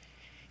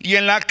 Y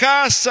en la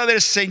casa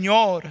del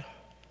Señor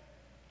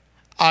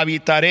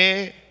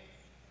habitaré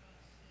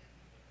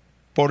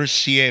por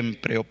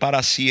siempre o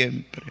para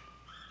siempre.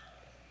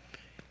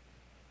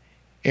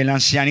 El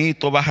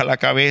ancianito baja la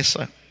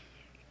cabeza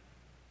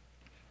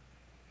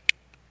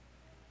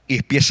y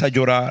empieza a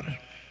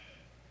llorar.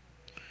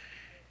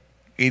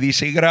 Y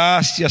dice: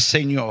 gracias,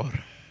 Señor.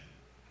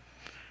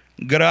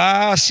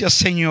 Gracias,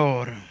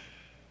 Señor.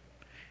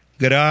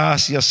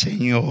 Gracias,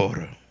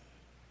 Señor.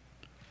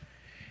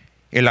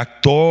 El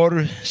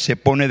actor se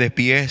pone de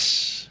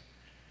pies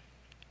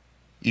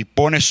y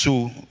pone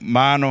su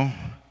mano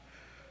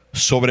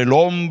sobre el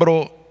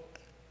hombro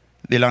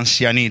del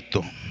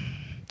ancianito.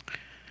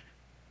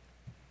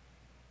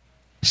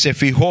 Se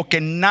fijó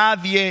que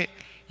nadie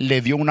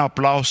le dio un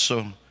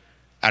aplauso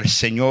al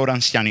señor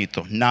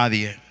ancianito.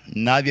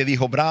 Nadie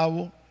dijo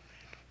bravo.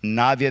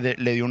 Nadie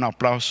le dio un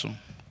aplauso.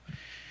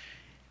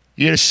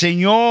 Y el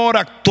señor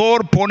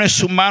actor pone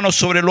su mano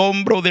sobre el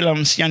hombro del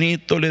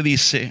ancianito y le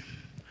dice: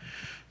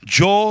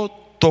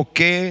 yo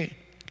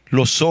toqué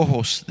los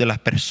ojos de las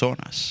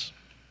personas.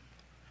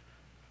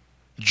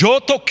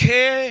 Yo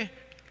toqué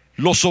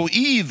los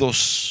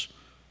oídos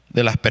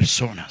de las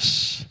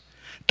personas.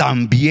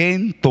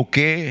 También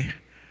toqué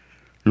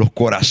los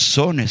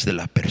corazones de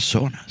las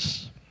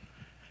personas.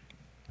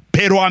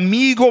 Pero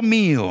amigo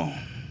mío,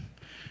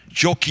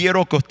 yo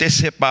quiero que usted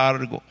sepa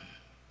algo.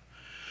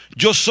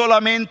 Yo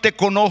solamente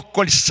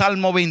conozco el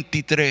Salmo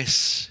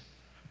 23,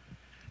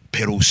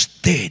 pero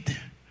usted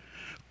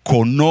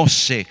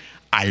conoce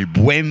al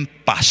buen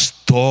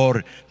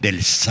pastor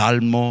del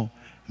Salmo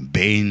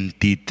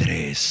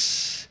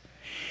 23.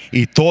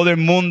 Y todo el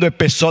mundo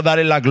empezó a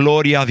darle la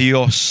gloria a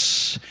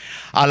Dios.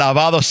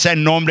 Alabado sea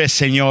el nombre del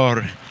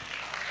Señor.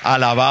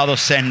 Alabado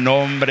sea el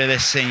nombre del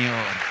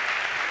Señor.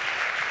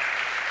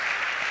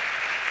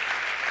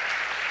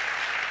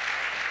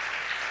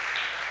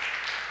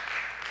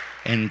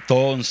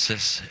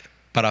 Entonces,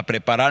 para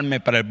prepararme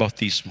para el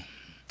bautismo,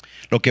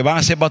 Los que van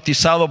a ser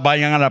bautizados,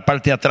 vayan a la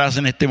parte de atrás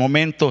en este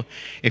momento.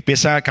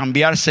 Empiezan a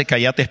cambiarse, que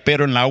allá te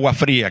espero en la agua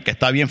fría, que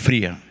está bien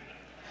fría.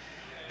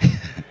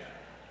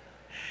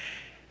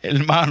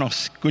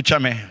 Hermanos,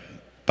 escúchame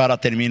para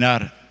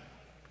terminar.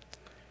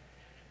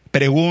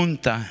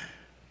 Pregunta: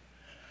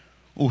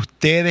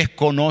 ¿ustedes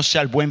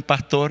conocen al buen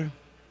pastor?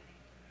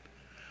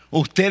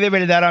 ¿Ustedes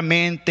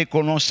verdaderamente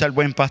conocen al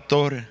buen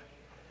pastor?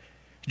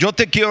 Yo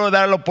te quiero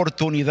dar la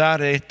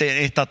oportunidad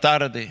esta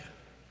tarde.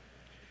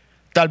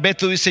 Tal vez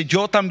tú dices: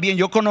 yo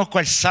conozco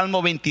el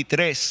Salmo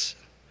 23,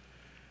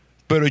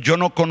 pero yo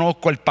no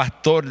conozco al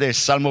pastor del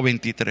Salmo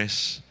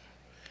 23.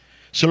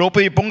 Solo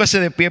póngase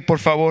de pie, por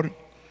favor.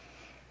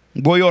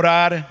 Voy a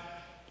orar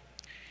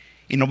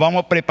y nos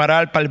vamos a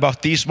preparar para el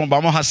bautismo.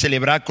 Vamos a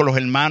celebrar con los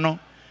hermanos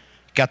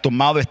que ha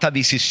tomado esta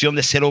decisión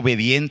de ser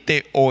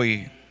obediente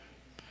hoy.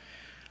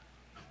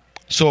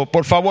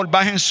 Por favor,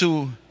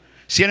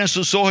 cierren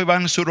sus ojos y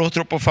bajen su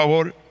rostro, por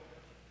favor.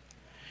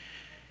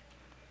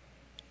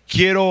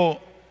 Quiero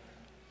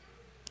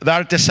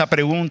darte esa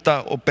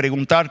pregunta o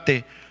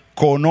preguntarte: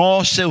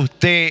 ¿conoce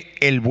usted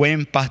el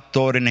buen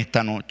pastor en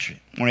esta noche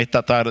o en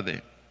esta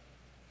tarde?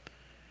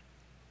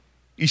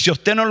 Y si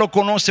usted no lo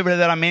conoce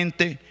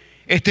verdaderamente,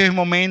 este es el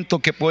momento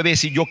que puede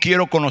decir: yo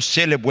quiero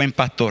conocer el buen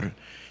pastor.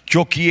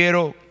 Yo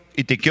quiero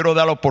y te quiero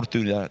dar la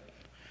oportunidad.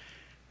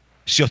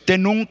 Si usted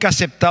nunca ha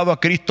aceptado a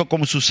Cristo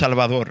como su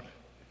Salvador,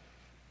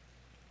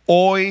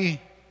 hoy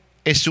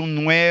es un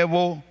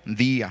nuevo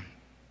día,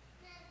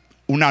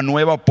 una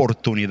nueva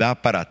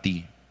oportunidad para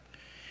ti.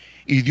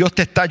 Y Dios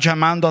te está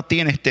llamando a ti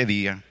en este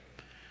día.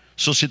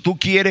 Si tú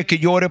quieres que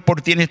yo ore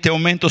por ti en este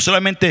momento,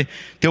 solamente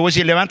te voy a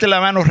decir: levante la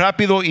mano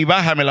rápido y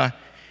bájamela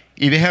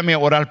y déjame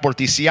orar por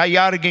ti. Si hay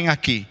alguien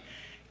aquí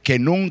que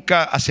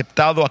nunca ha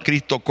aceptado a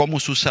Cristo como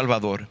su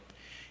Salvador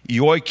y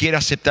hoy quiere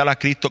aceptar a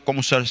Cristo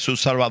como su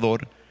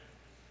Salvador,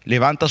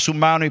 levanta su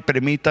mano y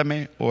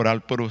permítame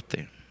orar por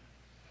usted.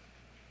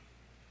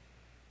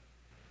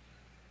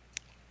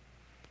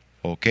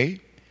 Ok.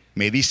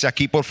 Me dice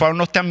aquí, por favor,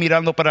 no estén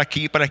mirando para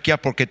aquí y para aquí,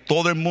 porque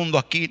todo el mundo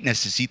aquí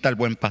necesita al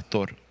buen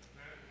pastor.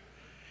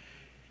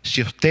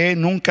 Si usted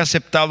nunca ha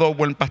aceptado al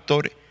buen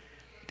pastor,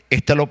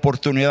 esta es la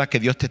oportunidad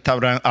que Dios te está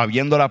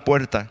abriendo la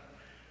puerta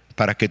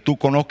para que tú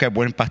conozcas al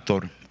buen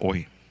pastor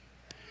hoy.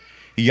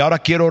 Y ahora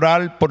quiero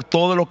orar por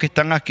todos los que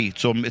están aquí.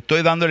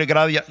 Estoy dándole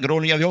gloria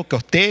a Dios que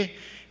usted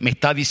me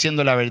está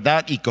diciendo la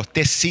verdad y que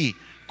usted sí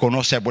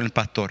conoce al buen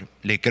pastor.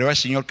 Le creo al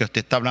Señor que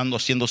usted está hablando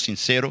siendo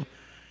sincero.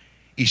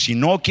 Y si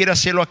no quiere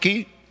hacerlo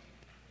aquí,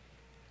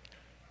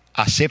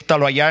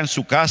 acéptalo allá en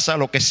su casa,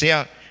 lo que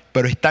sea.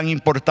 Pero es tan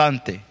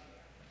importante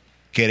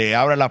que le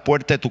abra la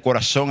puerta de tu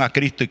corazón a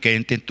Cristo y que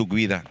entre en tu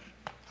vida.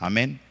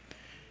 Amén.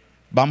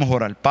 Vamos a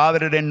orar.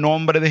 Padre, en el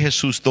nombre de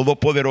Jesús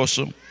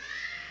Todopoderoso,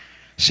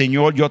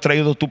 Señor, yo he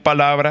traído tu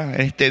palabra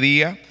en este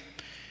día.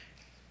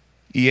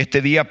 Y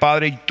este día,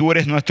 Padre, tú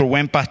eres nuestro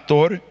buen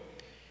pastor.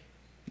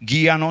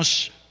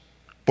 Guíanos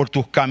por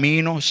tus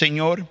caminos,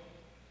 Señor.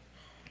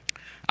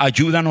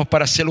 Ayúdanos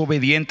para ser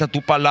obedientes a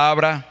tu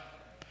palabra.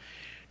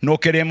 No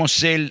queremos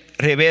ser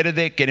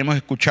rebelde, queremos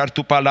escuchar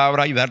tu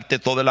palabra y darte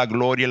toda la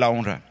gloria y la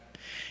honra.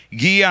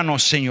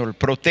 Guíanos, Señor,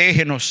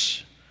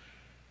 protégenos.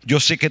 Yo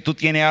sé que tú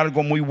tienes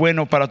algo muy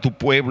bueno para tu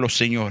pueblo,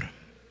 Señor.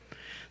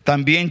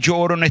 También yo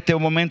oro en este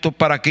momento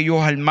para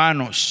aquellos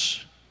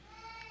hermanos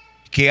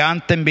que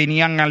antes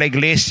venían a la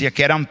iglesia,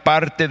 que eran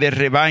parte del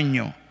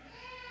rebaño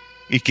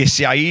y que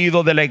se ha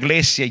ido de la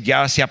iglesia y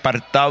ya se ha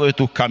apartado de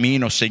tus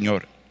caminos,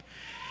 Señor.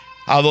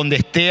 A donde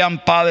estén,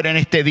 Padre, en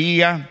este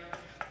día,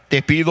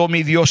 te pido,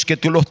 mi Dios, que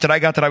tú los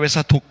traigas a través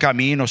de tus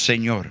caminos,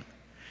 Señor.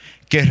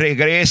 Que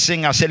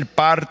regresen a ser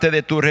parte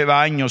de tu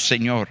rebaño,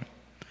 Señor.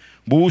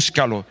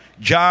 Búscalos,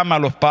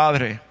 llámalos,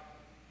 Padre.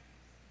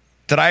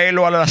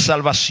 Tráelos a la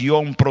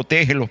salvación,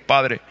 protégelos,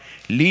 Padre.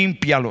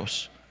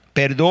 Límpialos,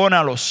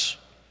 perdónalos.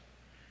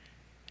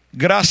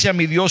 Gracias,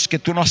 mi Dios, que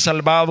tú nos has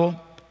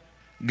salvado.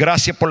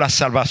 Gracias por la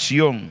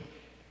salvación.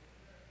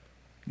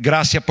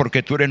 Gracias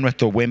porque tú eres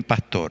nuestro buen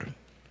pastor.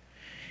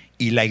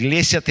 Y la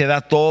iglesia te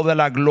da toda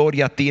la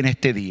gloria a ti en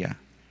este día.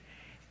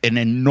 En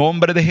el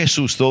nombre de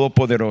Jesús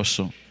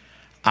Todopoderoso.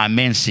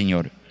 Amén,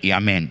 Señor, y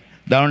amén.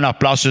 Dale un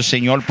aplauso al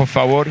Señor, por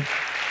favor.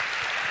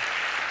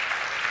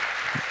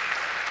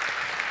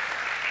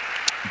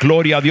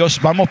 Gloria a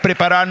Dios. Vamos a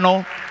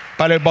prepararnos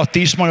para el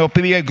bautismo. Le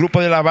pido al grupo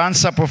de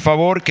alabanza, por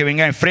favor, que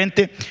venga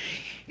enfrente.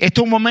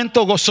 Este es un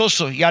momento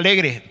gozoso y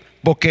alegre,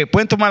 porque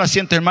pueden tomar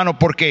asiento, hermanos,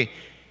 porque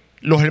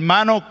los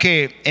hermanos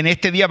que en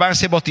este día van a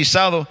ser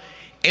bautizados,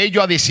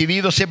 ellos han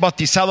decidido ser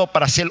bautizados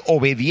para ser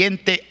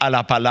obedientes a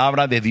la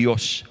palabra de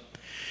Dios.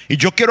 Y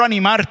yo quiero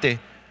animarte: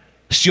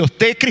 si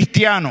usted es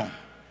cristiano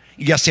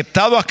y ha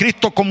aceptado a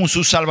Cristo como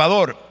su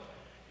Salvador,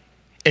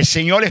 el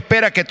Señor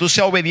espera que tú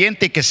seas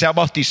obediente y que seas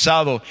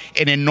bautizado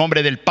en el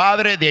nombre del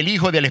Padre, del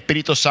Hijo y del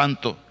Espíritu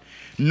Santo.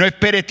 No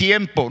espere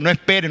tiempo, no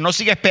espere, no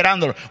siga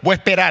esperándolo. Voy a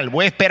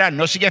esperar,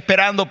 no siga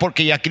esperando,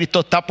 porque ya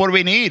Cristo está por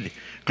venir.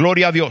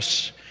 Gloria a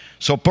Dios.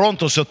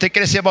 Pronto, si usted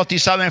quiere ser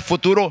bautizado en el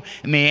futuro,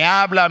 me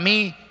habla a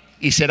mí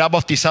y será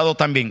bautizado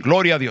también.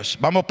 Gloria a Dios.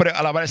 Vamos a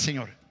alabar al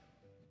Señor.